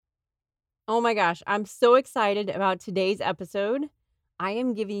Oh my gosh, I'm so excited about today's episode. I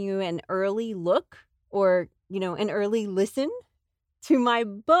am giving you an early look or, an early listen to my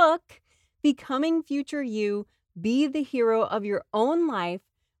book, Becoming Future You Be the Hero of Your Own Life,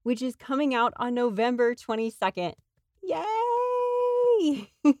 which is coming out on November 22nd.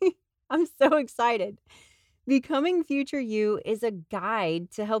 Yay! I'm so excited. Becoming Future You is a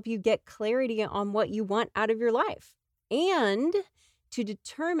guide to help you get clarity on what you want out of your life and to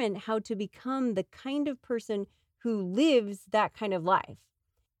determine how to become the kind of person who lives that kind of life.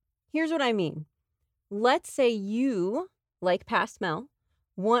 Here's what I mean. Let's say you, like past Mel,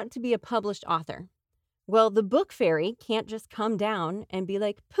 want to be a published author. Well, the book fairy can't just come down and be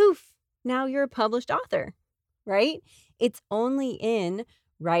like, poof, now you're a published author, right? It's only in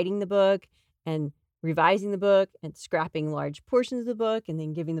writing the book and revising the book and scrapping large portions of the book and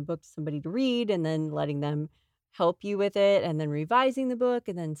then giving the book to somebody to read and then letting them help you with it and then revising the book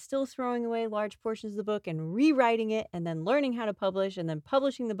and then still throwing away large portions of the book and rewriting it and then learning how to publish and then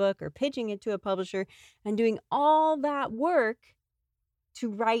publishing the book or pitching it to a publisher and doing all that work to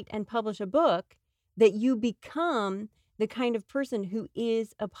write and publish a book that you become the kind of person who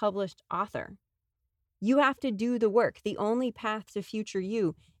is a published author. You have to do the work. The only path to future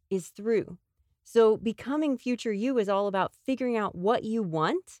you is through. So becoming future you is all about figuring out what you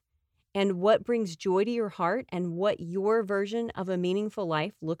want and what brings joy to your heart and what your version of a meaningful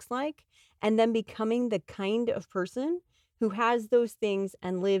life looks like, and then becoming the kind of person who has those things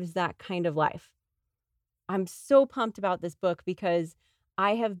and lives that kind of life. I'm so pumped about this book because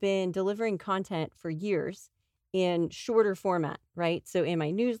I have been delivering content for years in shorter format, right? So in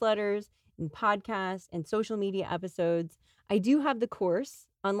my newsletters, in podcasts, and social media episodes, I do have the course,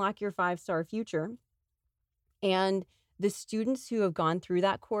 Unlock Your 5-Star Future. And the students who have gone through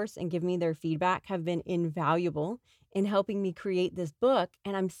that course and give me their feedback have been invaluable in helping me create this book.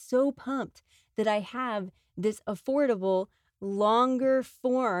 And I'm so pumped that I have this affordable, longer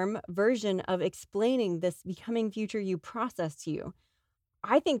form version of explaining this Becoming Future You process to you.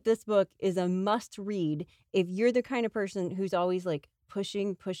 I think this book is a must read if you're the kind of person who's always like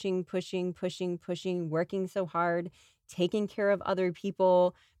pushing, working so hard, taking care of other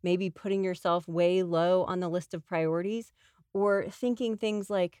people, maybe putting yourself way low on the list of priorities, or thinking things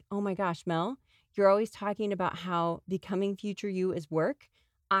like, oh my gosh, Mel, you're always talking about how becoming future you is work.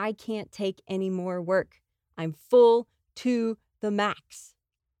 I can't take any more work. I'm full to the max.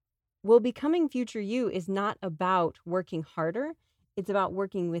 Well, becoming future you is not about working harder. It's about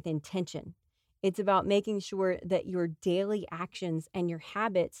working with intention. It's about making sure that your daily actions and your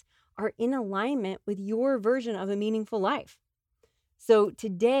habits are in alignment with your version of a meaningful life. So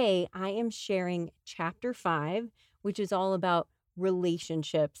today I am sharing chapter 5, which is all about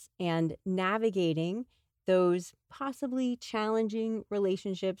relationships and navigating those possibly challenging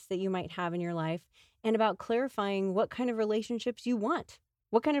relationships that you might have in your life, and about clarifying what kind of relationships you want.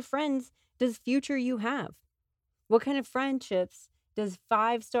 What kind of friends does future you have? What kind of friendships does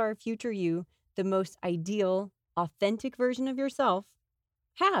 5-star future you, the most ideal, authentic version of yourself,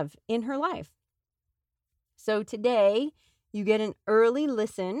 have in her life? So today you get an early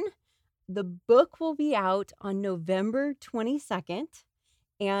listen. The book will be out on November 22nd,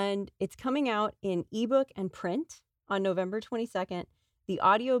 and it's coming out in ebook and print on November 22nd. The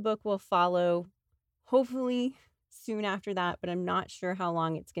audiobook will follow hopefully soon after that, but I'm not sure how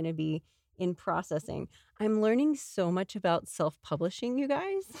long it's going to be in processing. I'm learning so much about self-publishing, you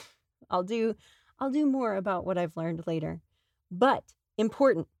guys. I'll do more about what I've learned later. But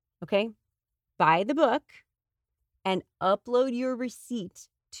important, okay? Buy the book and upload your receipt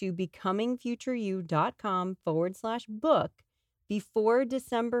to becomingfutureyou.com/book before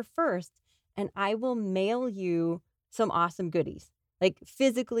December 1st, and I will mail you some awesome goodies. Like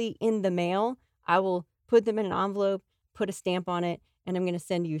physically in the mail, I will put them in an envelope, put a stamp on it, and I'm going to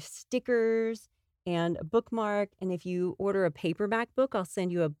send you stickers and a bookmark. And if you order a paperback book, I'll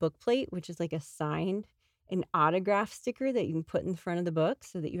send you a book plate, which is like a signed, an autograph sticker that you can put in front of the book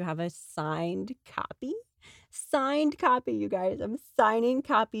so that you have a signed copy. Signed copy, you guys. I'm signing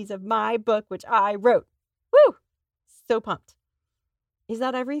copies of my book, which I wrote. Woo! So pumped. Is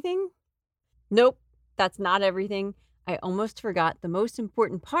that everything? Nope, that's not everything. I almost forgot the most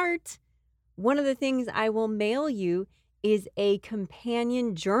important part. One of the things I will mail you is a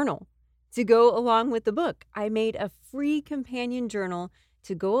companion journal to go along with the book. I made a free companion journal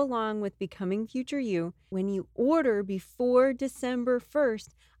to go along with Becoming Future You. When you order before December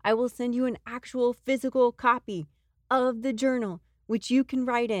 1st, I will send you an actual physical copy of the journal, which you can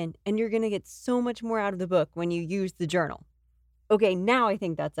write in, and you're going to get so much more out of the book when you use the journal. Okay, now I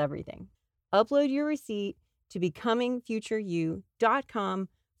think that's everything. Upload your receipt to becomingfutureyou.com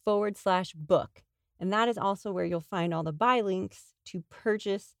book. And that is also where you'll find all the buy links to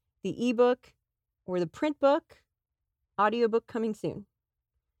purchase the ebook or the print book, audiobook coming soon.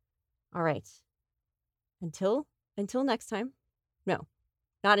 All right. Until next time. No,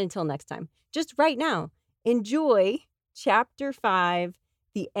 not until next time. Just right now, enjoy Chapter 5,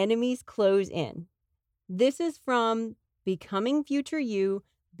 The Enemies Close In. This is from Becoming Future You,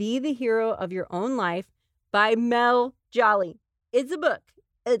 Be the Hero of Your Own Life by Mel Jolly. It's a book.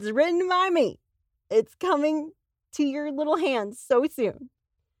 It's written by me. It's coming to your little hands so soon.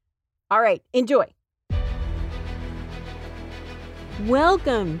 All right, enjoy.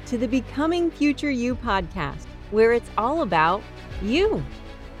 Welcome to the Becoming Future You podcast, where it's all about you.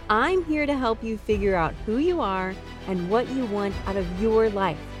 I'm here to help you figure out who you are and what you want out of your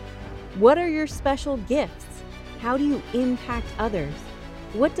life. What are your special gifts? How do you impact others?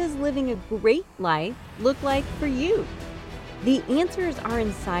 What does living a great life look like for you? The answers are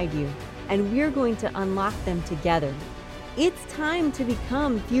inside you, and we're going to unlock them together. It's time to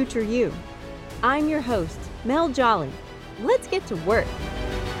become future you. I'm your host, Mel Jolly. Let's get to work.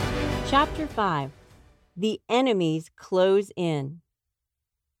 Chapter 5, The Enemies Close In.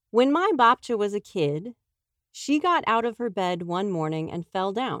 When my Bapcha was a kid, she got out of her bed one morning and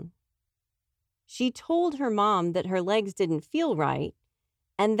fell down. She told her mom that her legs didn't feel right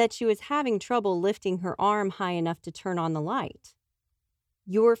and that she was having trouble lifting her arm high enough to turn on the light.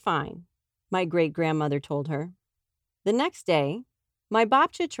 "You're fine," my great-grandmother told her. The next day, my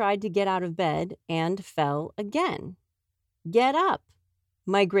Bapcha tried to get out of bed and fell again. "Get up,"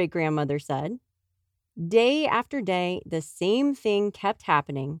 my great-grandmother said. Day after day, the same thing kept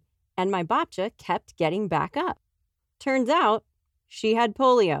happening, and my Bapcha kept getting back up. Turns out, she had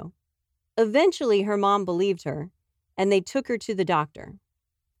polio. Eventually, her mom believed her, and they took her to the doctor.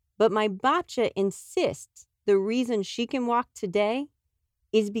 But my Bapcha insists the reason she can walk today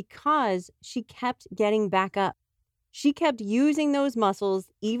is because she kept getting back up. She kept using those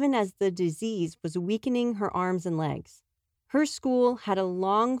muscles even as the disease was weakening her arms and legs. Her school had a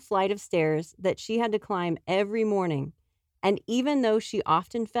long flight of stairs that she had to climb every morning, and even though she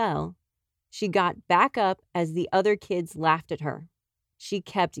often fell, she got back up as the other kids laughed at her. She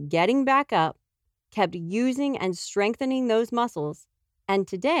kept getting back up, kept using and strengthening those muscles, and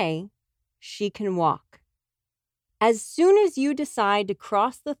today, she can walk. As soon as you decide to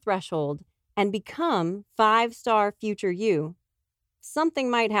cross the threshold and become 5-star future you, something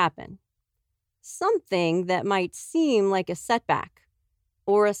might happen. Something that might seem like a setback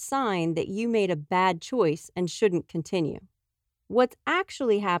or a sign that you made a bad choice and shouldn't continue. What's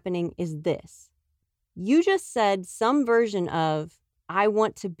actually happening is this. You just said some version of, "I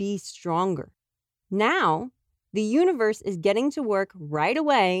want to be stronger." Now, the universe is getting to work right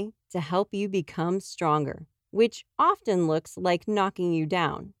away to help you become stronger, which often looks like knocking you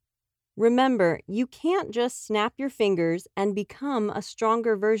down. Remember, you can't just snap your fingers and become a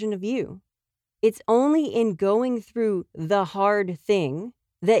stronger version of you. It's only in going through the hard thing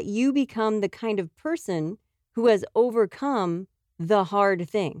that you become the kind of person who has overcome the hard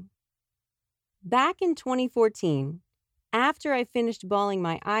thing. Back in 2014, after I finished bawling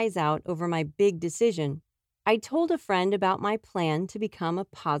my eyes out over my big decision, I told a friend about my plan to become a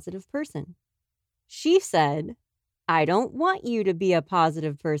positive person. She said, "I don't want you to be a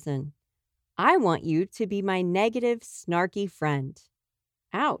positive person. I want you to be my negative, snarky friend."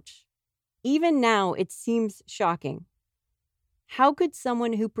 Ouch. Even now, it seems shocking. How could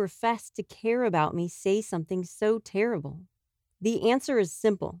someone who professed to care about me say something so terrible? The answer is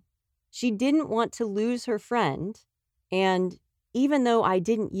simple. She didn't want to lose her friend, and even though I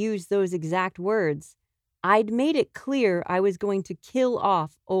didn't use those exact words, I'd made it clear I was going to kill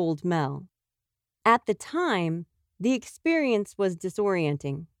off old Mel. At the time, the experience was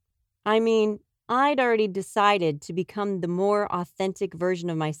disorienting. I mean, I'd already decided to become the more authentic version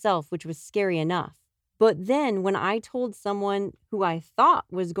of myself, which was scary enough. But then when I told someone who I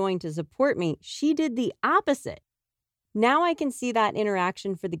thought was going to support me, she did the opposite. Now I can see that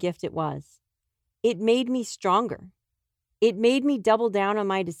interaction for the gift it was. It made me stronger. It made me double down on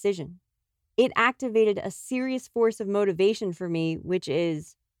my decision. It activated a serious force of motivation for me, which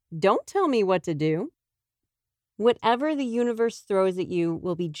is, don't tell me what to do. Whatever the universe throws at you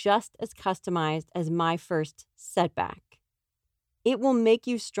will be just as customized as my first setback. It will make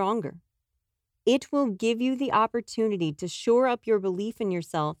you stronger. It will give you the opportunity to shore up your belief in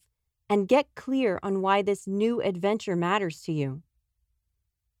yourself and get clear on why this new adventure matters to you.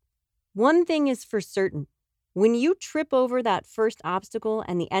 One thing is for certain. When you trip over that first obstacle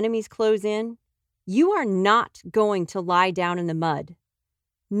and the enemies close in, you are not going to lie down in the mud.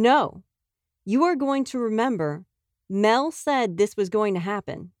 No, you are going to remember Mel said this was going to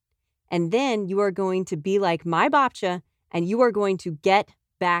happen. And then you are going to be like my Bapcha and you are going to get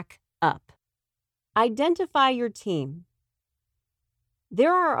back up. Identify your team.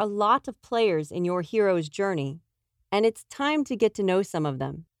 There are a lot of players in your hero's journey, and it's time to get to know some of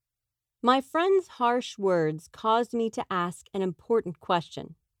them. My friend's harsh words caused me to ask an important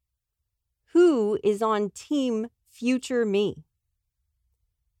question. Who is on Team Future Me?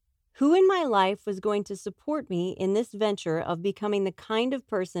 Who in my life was going to support me in this venture of becoming the kind of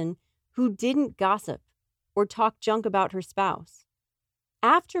person who didn't gossip or talk junk about her spouse?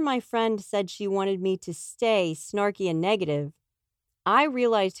 After my friend said she wanted me to stay snarky and negative, I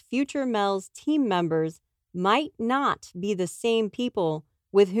realized future Mel's team members might not be the same people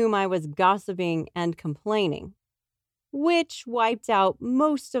with whom I was gossiping and complaining, which wiped out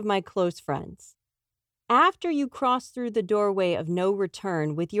most of my close friends. After you cross through the doorway of no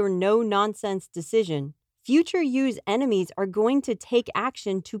return with your no-nonsense decision, future you's enemies are going to take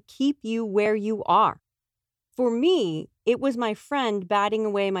action to keep you where you are. For me, it was my friend batting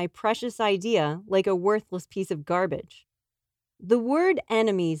away my precious idea like a worthless piece of garbage. The word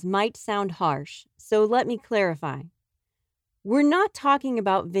enemies might sound harsh, so let me clarify. We're not talking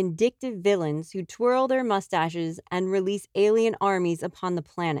about vindictive villains who twirl their mustaches and release alien armies upon the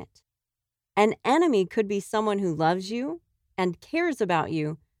planet. An enemy could be someone who loves you and cares about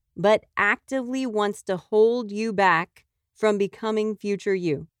you, but actively wants to hold you back from becoming future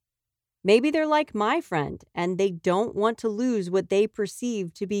you. Maybe they're like my friend and they don't want to lose what they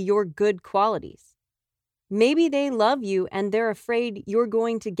perceive to be your good qualities. Maybe they love you and they're afraid you're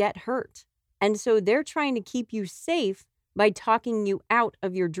going to get hurt, and so they're trying to keep you safe by talking you out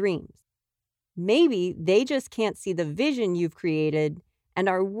of your dreams. Maybe they just can't see the vision you've created and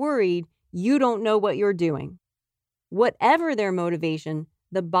are worried you don't know what you're doing. Whatever their motivation,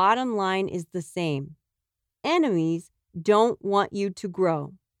 the bottom line is the same. Enemies don't want you to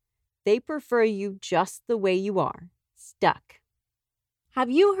grow. They prefer you just the way you are, stuck. Have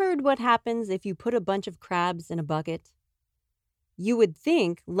you heard what happens if you put a bunch of crabs in a bucket? You would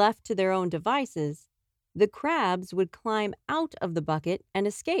think, left to their own devices, the crabs would climb out of the bucket and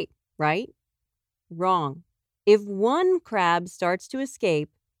escape, right? Wrong. If one crab starts to escape,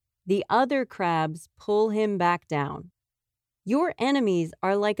 the other crabs pull him back down. Your enemies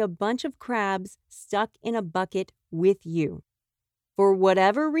are like a bunch of crabs stuck in a bucket with you. For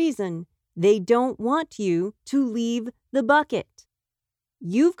whatever reason, they don't want you to leave the bucket.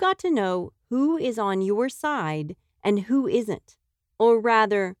 You've got to know who is on your side and who isn't, or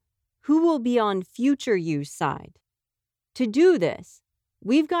rather, who will be on future you's side. To do this,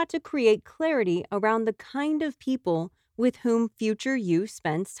 we've got to create clarity around the kind of people with whom future you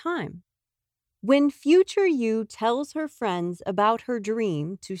spends time. When future you tells her friends about her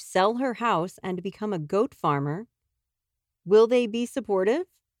dream to sell her house and become a goat farmer, will they be supportive?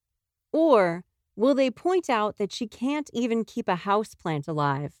 Or will they point out that she can't even keep a houseplant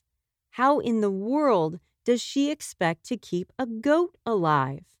alive? How in the world does she expect to keep a goat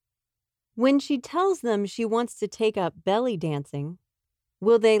alive? When she tells them she wants to take up belly dancing,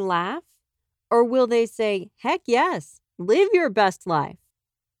 will they laugh? Or will they say, heck yes, live your best life?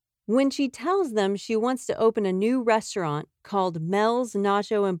 When she tells them she wants to open a new restaurant called Mel's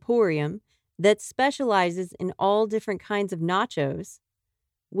Nacho Emporium that specializes in all different kinds of nachos,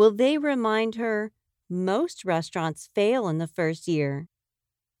 will they remind her most restaurants fail in the first year?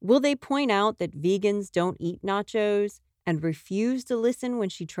 Will they point out that vegans don't eat nachos and refuse to listen when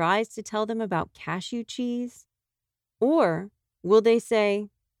she tries to tell them about cashew cheese? Or will they say,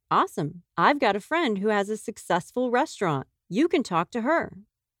 awesome, I've got a friend who has a successful restaurant. You can talk to her.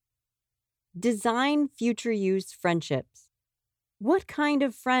 Design future you's friendships. What kind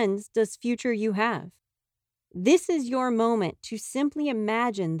of friends does future you have? This is your moment to simply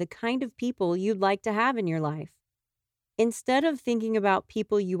imagine the kind of people you'd like to have in your life. Instead of thinking about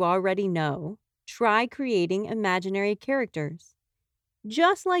people you already know, try creating imaginary characters.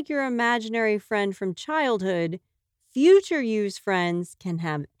 Just like your imaginary friend from childhood, future you's friends can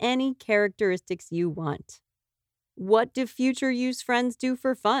have any characteristics you want. What do future you's friends do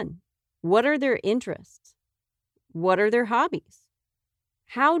for fun? What are their interests? What are their hobbies?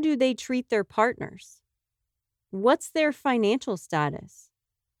 How do they treat their partners? What's their financial status?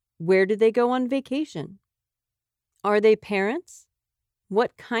 Where do they go on vacation? Are they parents?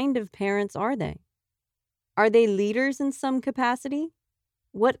 What kind of parents are they? Are they leaders in some capacity?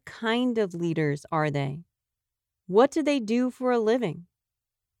 What kind of leaders are they? What do they do for a living?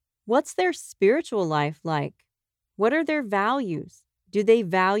 What's their spiritual life like? What are their values? Do they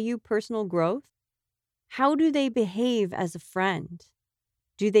value personal growth? How do they behave as a friend?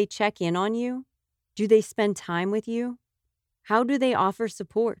 Do they check in on you? Do they spend time with you? How do they offer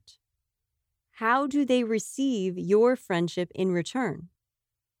support? How do they receive your friendship in return?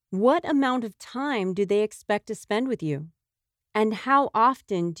 What amount of time do they expect to spend with you? And how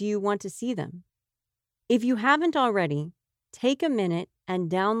often do you want to see them? If you haven't already, take a minute and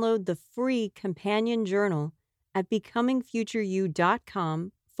download the free companion journal at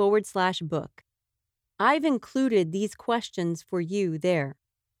becomingfutureyou.com/book. I've included these questions for you there.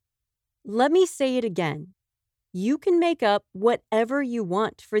 Let me say it again. You can make up whatever you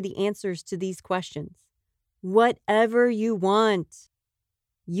want for the answers to these questions. Whatever you want.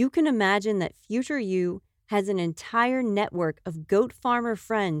 You can imagine that future you has an entire network of goat farmer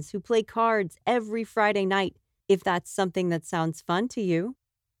friends who play cards every Friday night, if that's something that sounds fun to you.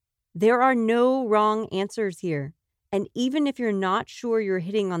 There are no wrong answers here, and even if you're not sure you're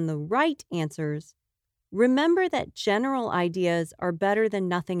hitting on the right answers, remember that general ideas are better than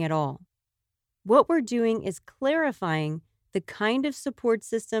nothing at all. What we're doing is clarifying the kind of support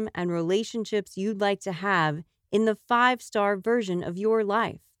system and relationships you'd like to have in the 5-star version of your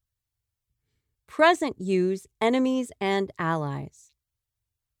life. Present you's enemies and allies.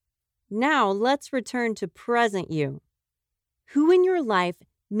 Now let's return to present you. Who in your life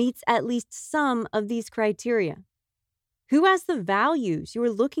meets at least some of these criteria? Who has the values you're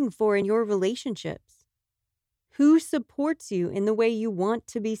looking for in your relationships? Who supports you in the way you want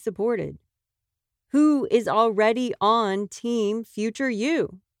to be supported? Who is already on Team Future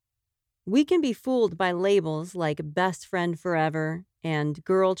You? We can be fooled by labels like best friend forever and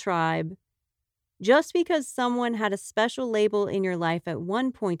girl tribe. Just because someone had a special label in your life at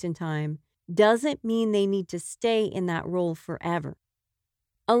one point in time doesn't mean they need to stay in that role forever.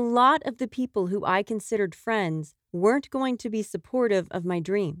 A lot of the people who I considered friends weren't going to be supportive of my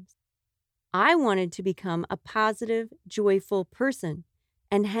dreams. I wanted to become a positive, joyful person,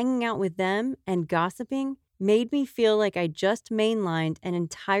 and hanging out with them and gossiping made me feel like I just mainlined an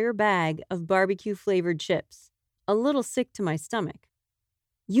entire bag of barbecue-flavored chips, a little sick to my stomach.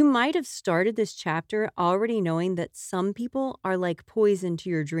 You might have started this chapter already knowing that some people are like poison to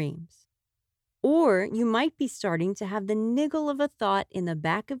your dreams. Or you might be starting to have the niggle of a thought in the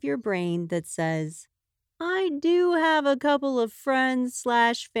back of your brain that says, I do have a couple of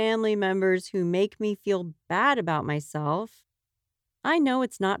friends/family members who make me feel bad about myself. I know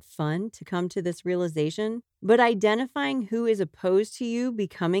it's not fun to come to this realization, but identifying who is opposed to you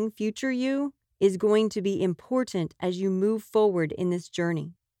becoming future you is going to be important as you move forward in this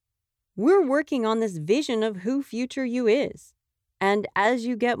journey. We're working on this vision of who future you is. And as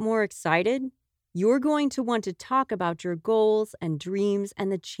you get more excited, you're going to want to talk about your goals and dreams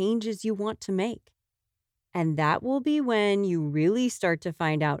and the changes you want to make. And that will be when you really start to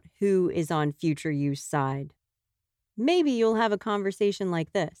find out who is on future you's side. Maybe you'll have a conversation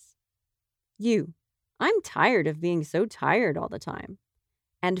like this. You, I'm tired of being so tired all the time.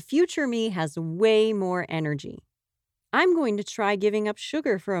 And future me has way more energy. I'm going to try giving up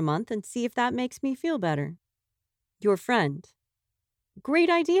sugar for a month and see if that makes me feel better. Your friend. Great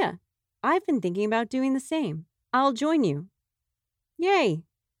idea. I've been thinking about doing the same. I'll join you. Yay.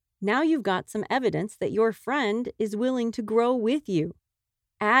 Now you've got some evidence that your friend is willing to grow with you.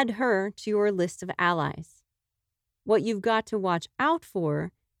 Add her to your list of allies. What you've got to watch out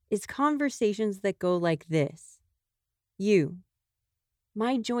for is conversations that go like this. You.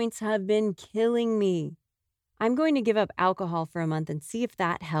 My joints have been killing me. I'm going to give up alcohol for a month and see if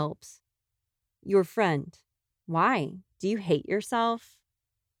that helps. Your friend. Why? Do you hate yourself?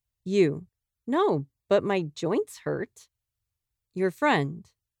 You. No, but my joints hurt. Your friend.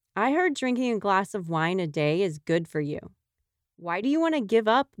 I heard drinking a glass of wine a day is good for you. Why do you want to give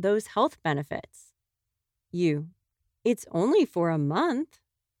up those health benefits? You. It's only for a month.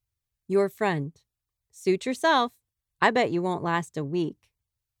 Your friend. Suit yourself. I bet you won't last a week.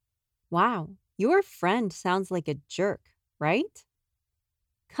 Wow, your friend sounds like a jerk, right?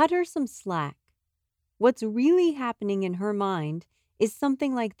 Cut her some slack. What's really happening in her mind is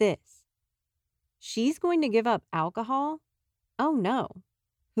something like this. She's going to give up alcohol? Oh no.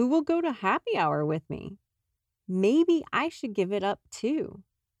 Who will go to happy hour with me? Maybe I should give it up too.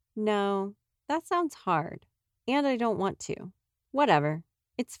 No, that sounds hard. And I don't want to. Whatever.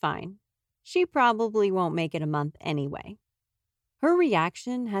 It's fine. She probably won't make it a month anyway. Her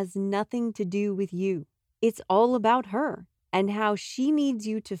reaction has nothing to do with you. It's all about her and how she needs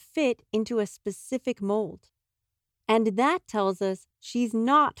you to fit into a specific mold. And that tells us she's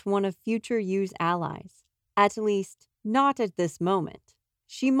not one of future you's allies. At least, not at this moment.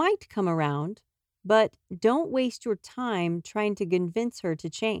 She might come around, but don't waste your time trying to convince her to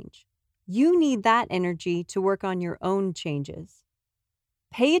change. You need that energy to work on your own changes.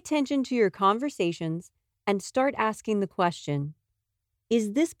 Pay attention to your conversations and start asking the question,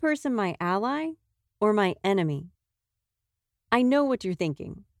 is this person my ally or my enemy? I know what you're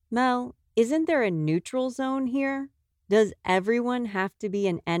thinking. Mel, isn't there a neutral zone here? Does everyone have to be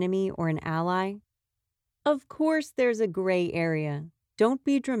an enemy or an ally? Of course, there's a gray area. Don't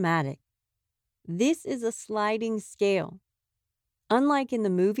be dramatic. This is a sliding scale. Unlike in the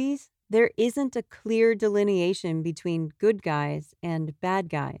movies, there isn't a clear delineation between good guys and bad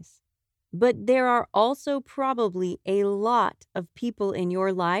guys. But there are also probably a lot of people in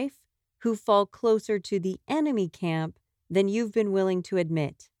your life who fall closer to the enemy camp than you've been willing to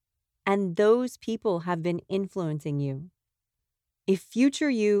admit. And those people have been influencing you. If future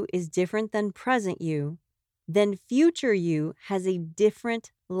you is different than present you, then future you has a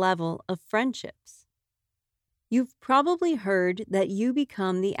different level of friendships. You've probably heard that you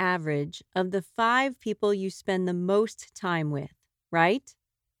become the average of the 5 people you spend the most time with, right?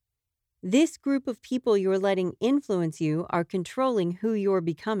 This group of people you're letting influence you are controlling who you're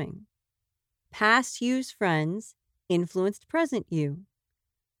becoming. Past you's friends influenced present you.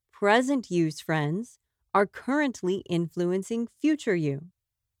 Present you's friends are currently influencing future you.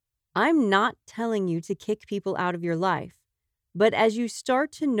 I'm not telling you to kick people out of your life, but as you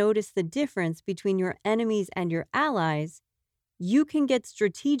start to notice the difference between your enemies and your allies, you can get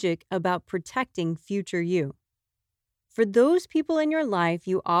strategic about protecting future you. For those people in your life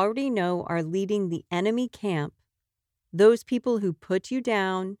you already know are leading the enemy camp, those people who put you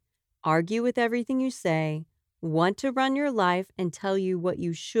down, argue with everything you say, want to run your life and tell you what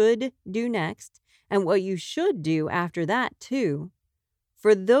you should do next and what you should do after that too.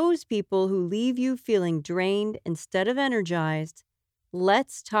 For those people who leave you feeling drained instead of energized,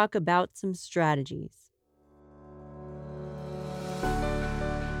 let's talk about some strategies.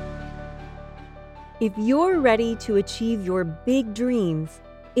 If you're ready to achieve your big dreams,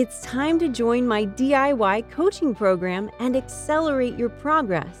 it's time to join my DIY coaching program and accelerate your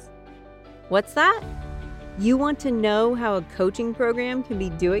progress. What's that? You want to know how a coaching program can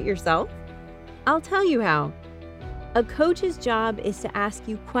be do-it-yourself? I'll tell you how. A coach's job is to ask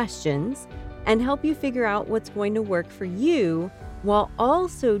you questions and help you figure out what's going to work for you while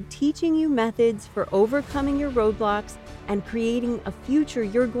also teaching you methods for overcoming your roadblocks and creating a future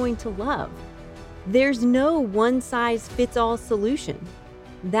you're going to love. There's no one-size-fits-all solution.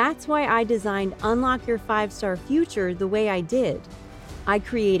 That's why I designed Unlock Your 5-Star Future the way I did. I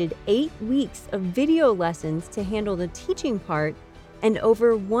created 8 weeks of video lessons to handle the teaching part and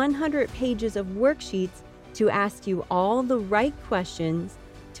over 100 pages of worksheets to ask you all the right questions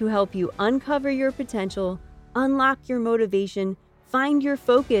to help you uncover your potential, unlock your motivation, find your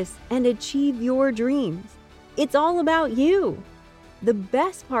focus, and achieve your dreams. It's all about you. The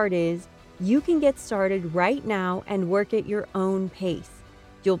best part is you can get started right now and work at your own pace.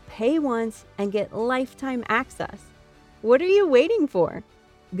 You'll pay once and get lifetime access. What are you waiting for?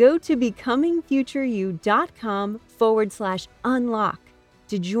 Go to becomingfutureyou.com/unlock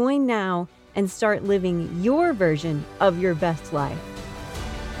to join now and start living your version of your best life.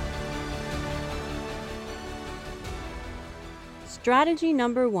 Strategy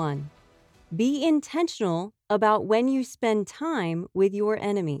number 1. Be intentional about when you spend time with your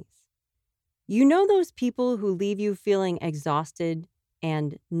enemies. You know those people who leave you feeling exhausted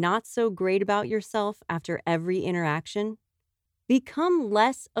and not so great about yourself after every interaction? Become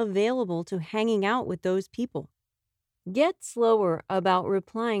less available to hanging out with those people. Get slower about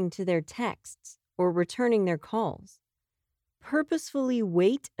replying to their texts or returning their calls. Purposefully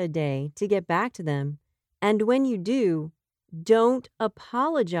wait a day to get back to them, and when you do, don't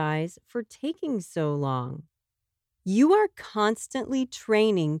apologize for taking so long. You are constantly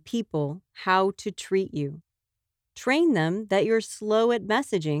training people how to treat you. Train them that you're slow at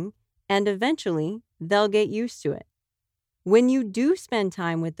messaging, and eventually they'll get used to it. When you do spend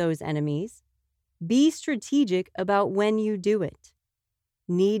time with those enemies, be strategic about when you do it.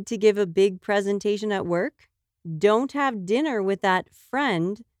 Need to give a big presentation at work? Don't have dinner with that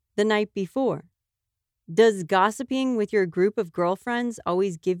friend the night before. Does gossiping with your group of girlfriends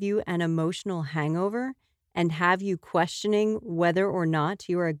always give you an emotional hangover and have you questioning whether or not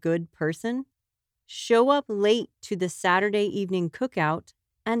you're a good person? Show up late to the Saturday evening cookout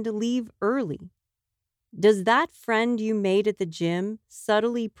and leave early. Does that friend you made at the gym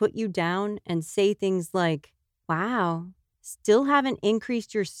subtly put you down and say things like, "Wow, still haven't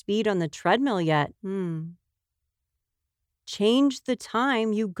increased your speed on the treadmill yet. Change the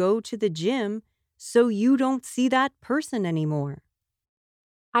time you go to the gym so you don't see that person anymore.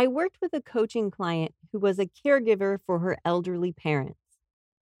 I worked with a coaching client who was a caregiver for her elderly parents.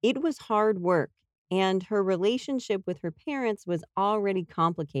 It was hard work, and her relationship with her parents was already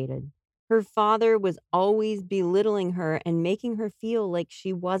complicated. Her father was always belittling her and making her feel like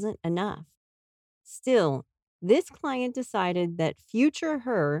she wasn't enough. Still, this client decided that future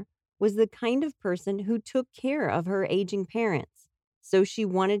her was the kind of person who took care of her aging parents, so she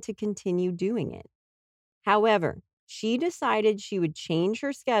wanted to continue doing it. However, she decided she would change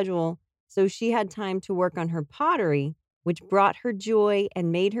her schedule so she had time to work on her pottery, which brought her joy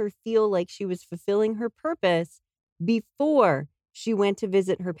and made her feel like she was fulfilling her purpose before she went to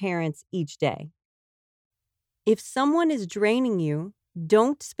visit her parents each day. If someone is draining you,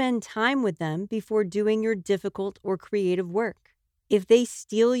 don't spend time with them before doing your difficult or creative work. If they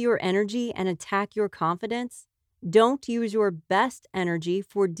steal your energy and attack your confidence, don't use your best energy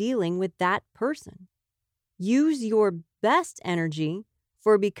for dealing with that person. Use your best energy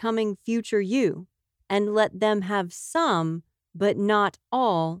for becoming future you and let them have some, but not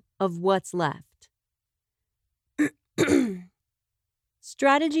all, of what's left.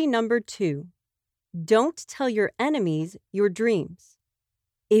 Strategy number 2. Don't tell your enemies your dreams.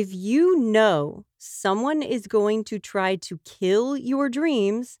 If you know someone is going to try to kill your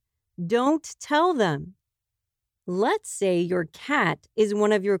dreams, don't tell them. Let's say your cat is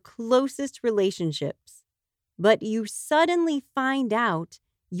one of your closest relationships, but you suddenly find out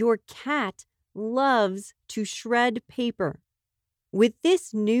your cat loves to shred paper. With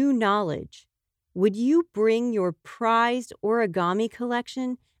this new knowledge, would you bring your prized origami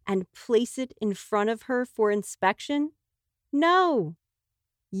collection and place it in front of her for inspection? No.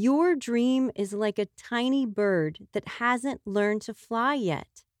 Your dream is like a tiny bird that hasn't learned to fly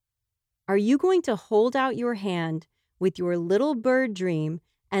yet. Are you going to hold out your hand with your little bird dream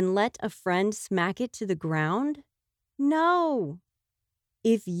and let a friend smack it to the ground? No.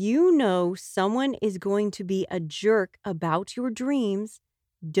 If you know someone is going to be a jerk about your dreams,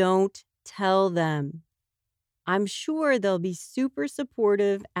 don't tell them. I'm sure they'll be super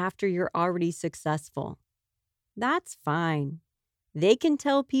supportive after you're already successful. That's fine. They can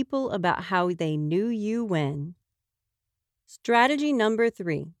tell people about how they knew you when. Strategy number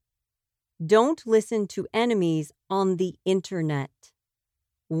 3. Don't listen to enemies on the internet.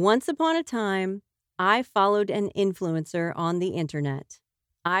 Once upon a time, I followed an influencer on the internet.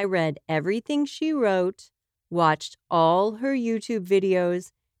 I read everything she wrote, watched all her YouTube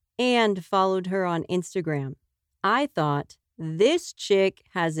videos, and followed her on Instagram. I thought, this chick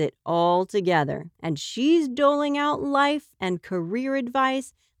has it all together, and she's doling out life and career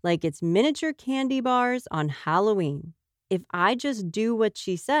advice like it's miniature candy bars on Halloween. If I just do what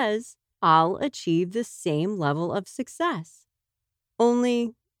she says, I'll achieve the same level of success.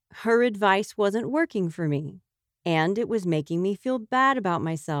 Only her advice wasn't working for me, and it was making me feel bad about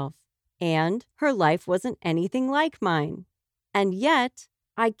myself, and her life wasn't anything like mine. And yet,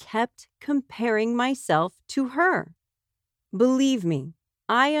 I kept comparing myself to her. Believe me,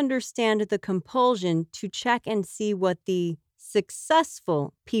 I understand the compulsion to check and see what the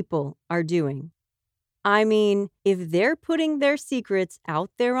successful people are doing. I mean, if they're putting their secrets out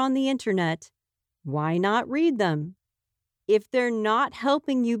there on the internet, why not read them? If they're not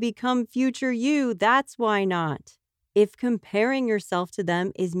helping you become future you, that's why not. If comparing yourself to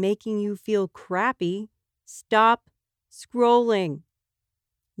them is making you feel crappy, stop scrolling.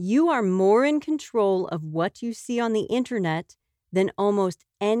 You are more in control of what you see on the internet than almost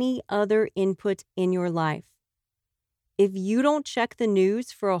any other input in your life. If you don't check the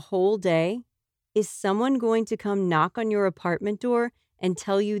news for a whole day, is someone going to come knock on your apartment door and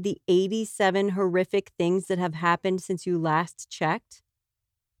tell you the 87 horrific things that have happened since you last checked?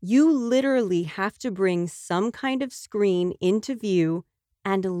 You literally have to bring some kind of screen into view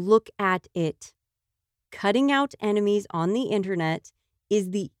and look at it. Cutting out enemies on the internet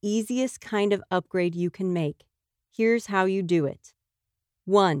is the easiest kind of upgrade you can make. Here's how you do it.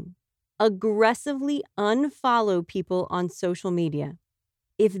 1. Aggressively unfollow people on social media.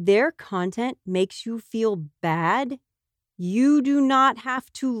 If their content makes you feel bad, you do not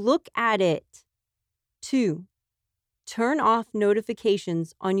have to look at it. 2. Turn off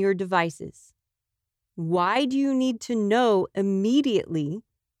notifications on your devices. Why do you need to know immediately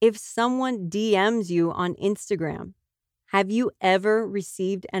if someone DMs you on Instagram? Have you ever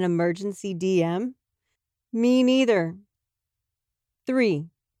received an emergency DM? Me neither. 3.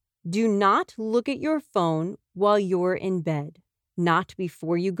 Do not look at your phone while you're in bed, not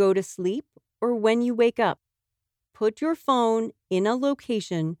before you go to sleep or when you wake up. Put your phone in a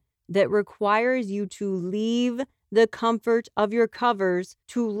location that requires you to leave the comfort of your covers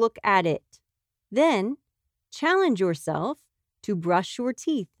to look at it. Then, challenge yourself to brush your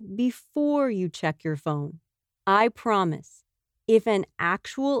teeth before you check your phone. I promise, If an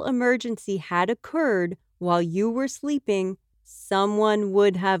actual emergency had occurred while you were sleeping, someone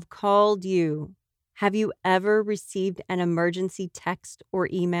would have called you. Have you ever received an emergency text or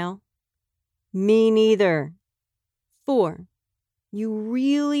email? Me neither. 4. You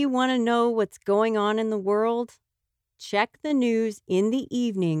really want to know what's going on in the world? Check the news in the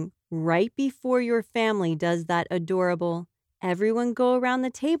evening right before your family does that adorable "everyone go around the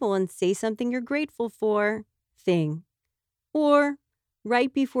table and say something you're grateful for" thing. Or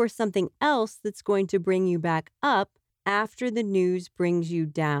right before something else that's going to bring you back up after the news brings you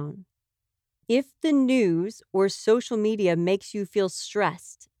down. If the news or social media makes you feel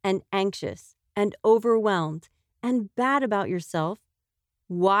stressed and anxious and overwhelmed and bad about yourself,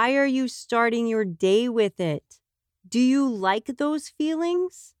 why are you starting your day with it? Do you like those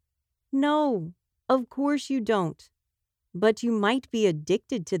feelings? No, of course you don't. But you might be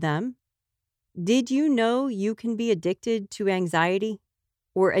addicted to them. Did you know you can be addicted to anxiety,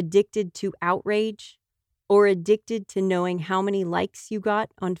 or addicted to outrage, or addicted to knowing how many likes you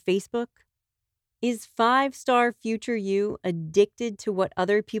got on Facebook? Is 5-star future you addicted to what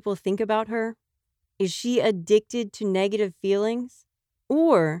other people think about her? Is she addicted to negative feelings?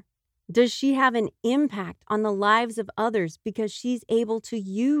 Or does she have an impact on the lives of others because she's able to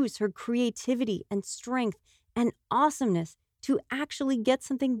use her creativity and strength and awesomeness to actually get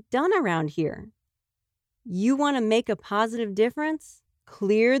something done around here? You want to make a positive difference?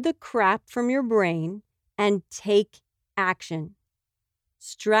 Clear the crap from your brain and take action.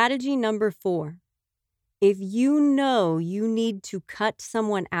 Strategy number 4. If you know you need to cut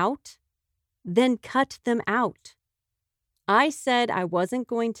someone out, then cut them out. I said I wasn't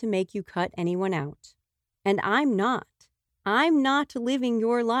going to make you cut anyone out. And I'm not. I'm not living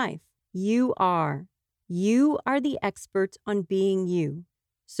your life. You are. You are the expert on being you.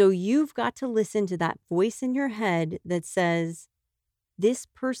 So you've got to listen to that voice in your head that says, "This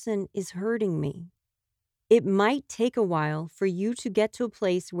person is hurting me." It might take a while for you to get to a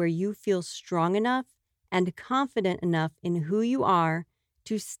place where you feel strong enough and confident enough in who you are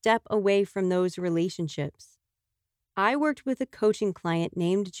to step away from those relationships. I worked with a coaching client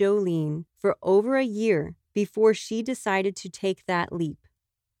named Jolene for over a year before she decided to take that leap.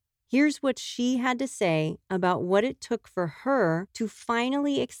 Here's what she had to say about what it took for her to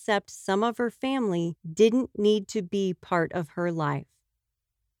finally accept some of her family didn't need to be part of her life.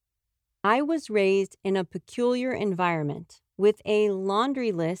 I was raised in a peculiar environment with a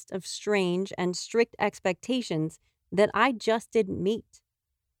laundry list of strange and strict expectations that I just didn't meet.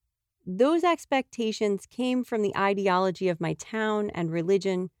 Those expectations came from the ideology of my town and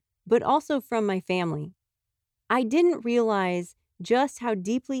religion, but also from my family. I didn't realize just how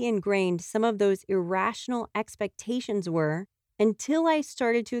deeply ingrained some of those irrational expectations were until I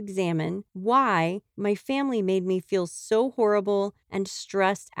started to examine why my family made me feel so horrible and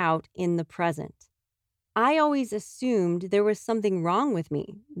stressed out in the present. I always assumed there was something wrong with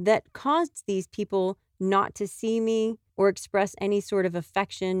me that caused these people not to see me or express any sort of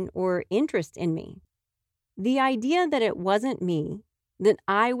affection or interest in me. The idea that it wasn't me, that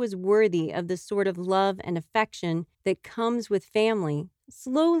I was worthy of the sort of love and affection that comes with family,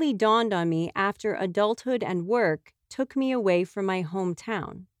 slowly dawned on me after adulthood and work took me away from my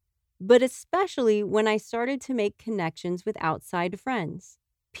hometown, but especially when I started to make connections with outside friends,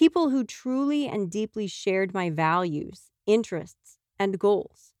 people who truly and deeply shared my values, interests, and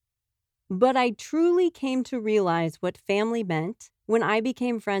goals. But I truly came to realize what family meant when I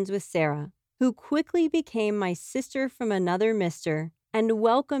became friends with Sarah, who quickly became my sister from another mister and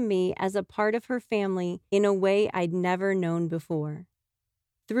welcomed me as a part of her family in a way I'd never known before.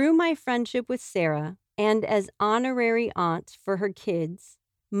 Through my friendship with Sarah, and as honorary aunt for her kids,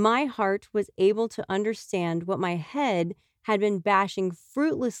 my heart was able to understand what my head had been bashing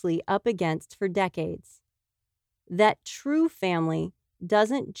fruitlessly up against for decades. That true family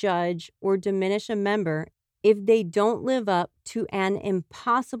doesn't judge or diminish a member if they don't live up to an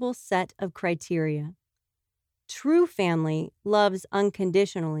impossible set of criteria. True family loves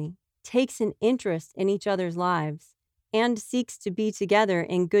unconditionally, takes an interest in each other's lives, and seeks to be together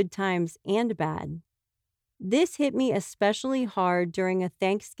in good times and bad. This hit me especially hard during a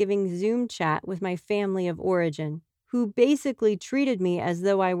Thanksgiving Zoom chat with my family of origin, who basically treated me as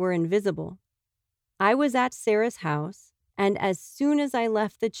though I were invisible. I was at Sarah's house, and as soon as I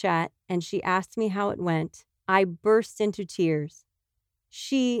left the chat and she asked me how it went, I burst into tears.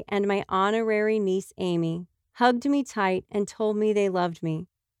 She and my honorary niece Amy hugged me tight and told me they loved me,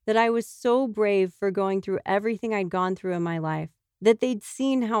 that I was so brave for going through everything I'd gone through in my life, that they'd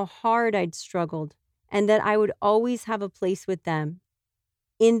seen how hard I'd struggled, and that I would always have a place with them.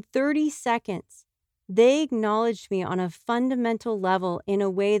 In 30 seconds, They acknowledged me on a fundamental level in a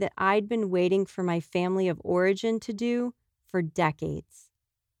way that I'd been waiting for my family of origin to do for decades.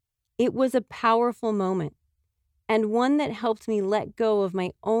 It was a powerful moment, and one that helped me let go of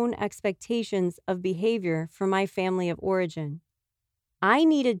my own expectations of behavior from my family of origin. I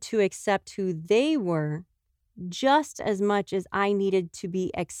needed to accept who they were just as much as I needed to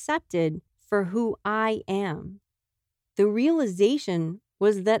be accepted for who I am. The realization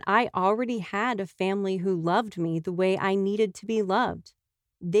was that I already had a family who loved me the way I needed to be loved.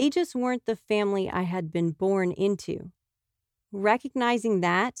 They just weren't the family I had been born into. Recognizing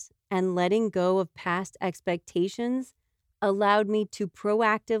that and letting go of past expectations allowed me to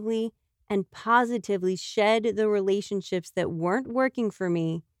proactively and positively shed the relationships that weren't working for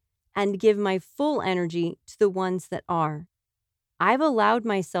me and give my full energy to the ones that are. I've allowed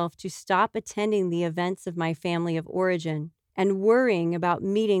myself to stop attending the events of my family of origin and worrying about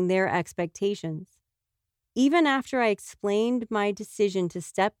meeting their expectations. Even after I explained my decision to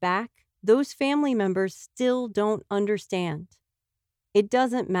step back, those family members still don't understand. It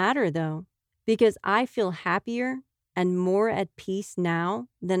doesn't matter though, because I feel happier and more at peace now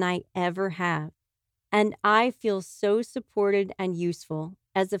than I ever have. And I feel so supported and useful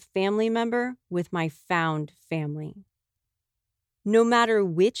as a family member with my found family. No matter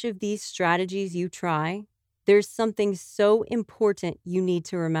which of these strategies you try, there's something so important you need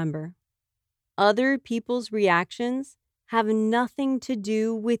to remember. Other people's reactions have nothing to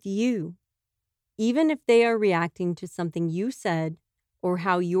do with you. Even if they are reacting to something you said or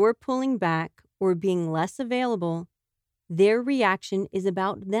how you're pulling back or being less available, their reaction is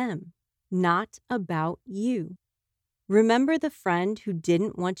about them, not about you. Remember the friend who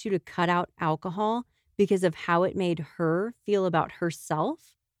didn't want you to cut out alcohol because of how it made her feel about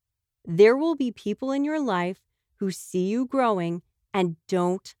herself? There will be people in your life who see you growing and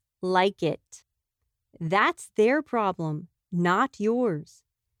don't like it. That's their problem, not yours.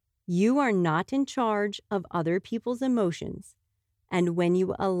 You are not in charge of other people's emotions. And when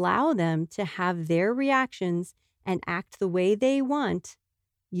you allow them to have their reactions and act the way they want,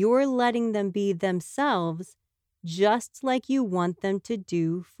 you're letting them be themselves just like you want them to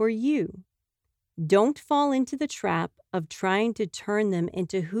do for you. Don't fall into the trap of trying to turn them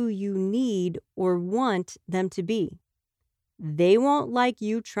into who you need or want them to be. They won't like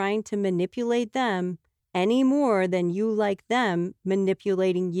you trying to manipulate them any more than you like them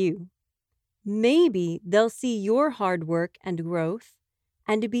manipulating you. Maybe they'll see your hard work and growth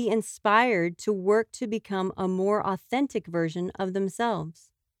and to be inspired to work to become a more authentic version of themselves.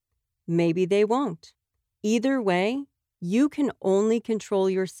 Maybe they won't. Either way, you can only control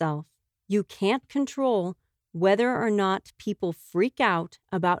yourself. You can't control whether or not people freak out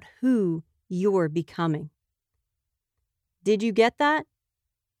about who you're becoming. Did you get that?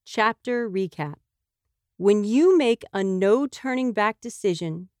 Chapter recap. When you make a no turning back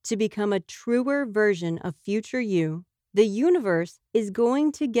decision to become a truer version of future you, the universe is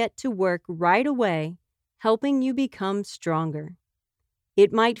going to get to work right away, helping you become stronger.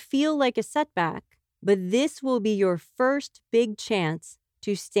 It might feel like a setback, but this will be your first big chance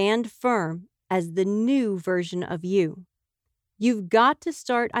to stand firm as the new version of you. You've got to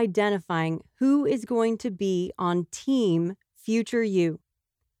start identifying who is going to be on team future you,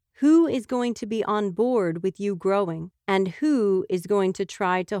 who is going to be on board with you growing, and who is going to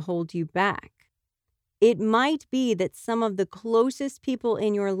try to hold you back. It might be that some of the closest people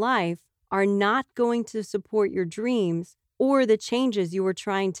in your life are not going to support your dreams or the changes you are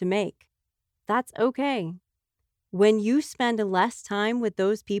trying to make. That's okay. When you spend less time with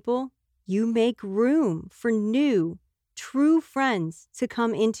those people, you make room for new, true friends to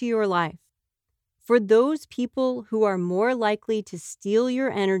come into your life. For those people who are more likely to steal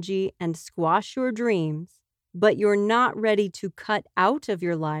your energy and squash your dreams, but you're not ready to cut out of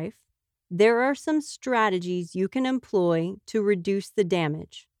your life, there are some strategies you can employ to reduce the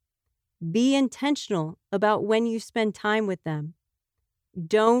damage. Be intentional about when you spend time with them.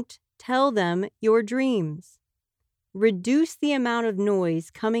 Don't tell them your dreams. Reduce the amount of noise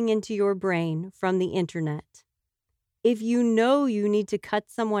coming into your brain from the internet. If you know you need to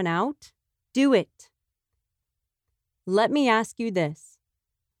cut someone out, do it. Let me ask you this.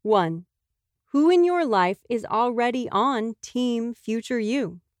 1. Who in your life is already on Team Future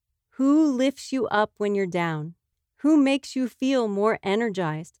You? Who lifts you up when you're down? Who makes you feel more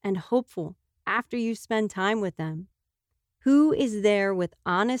energized and hopeful after you spend time with them? Who is there with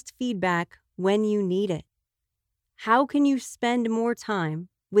honest feedback when you need it? How can you spend more time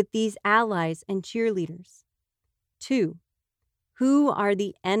with these allies and cheerleaders? 2. Who are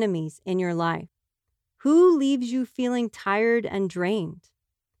the enemies in your life? Who leaves you feeling tired and drained?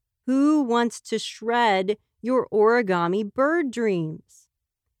 Who wants to shred your origami bird dreams?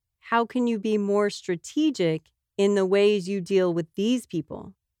 How can you be more strategic in the ways you deal with these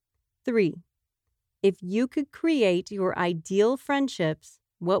people? 3. If you could create your ideal friendships,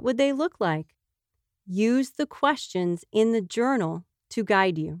 what would they look like? Use the questions in the journal to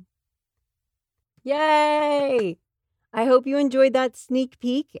guide you. Yay! I hope you enjoyed that sneak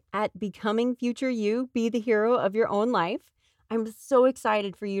peek at Becoming Future You, Be the Hero of Your Own Life. I'm so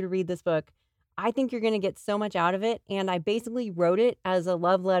excited for you to read this book. I think you're going to get so much out of it, and I basically wrote it as a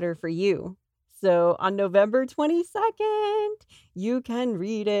love letter for you. So on November 22nd, you can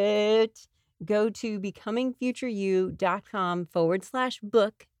read it. Go to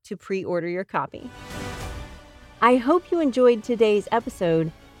becomingfutureyou.com/book to pre-order your copy. I hope you enjoyed today's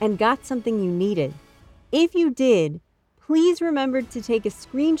episode and got something you needed. If you did, please remember to take a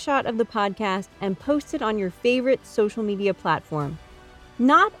screenshot of the podcast and post it on your favorite social media platform.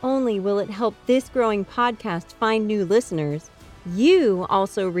 Not only will it help this growing podcast find new listeners, you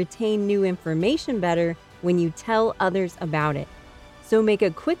also retain new information better when you tell others about it. So make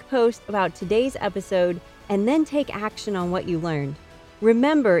a quick post about today's episode and then take action on what you learned.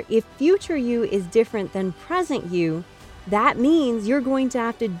 Remember, if future you is different than present you, that means you're going to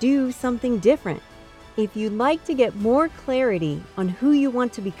have to do something different. If you'd like to get more clarity on who you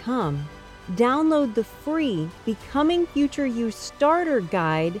want to become, download the free Becoming Future You Starter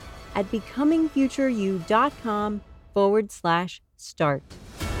Guide at becomingfutureyou.com/start.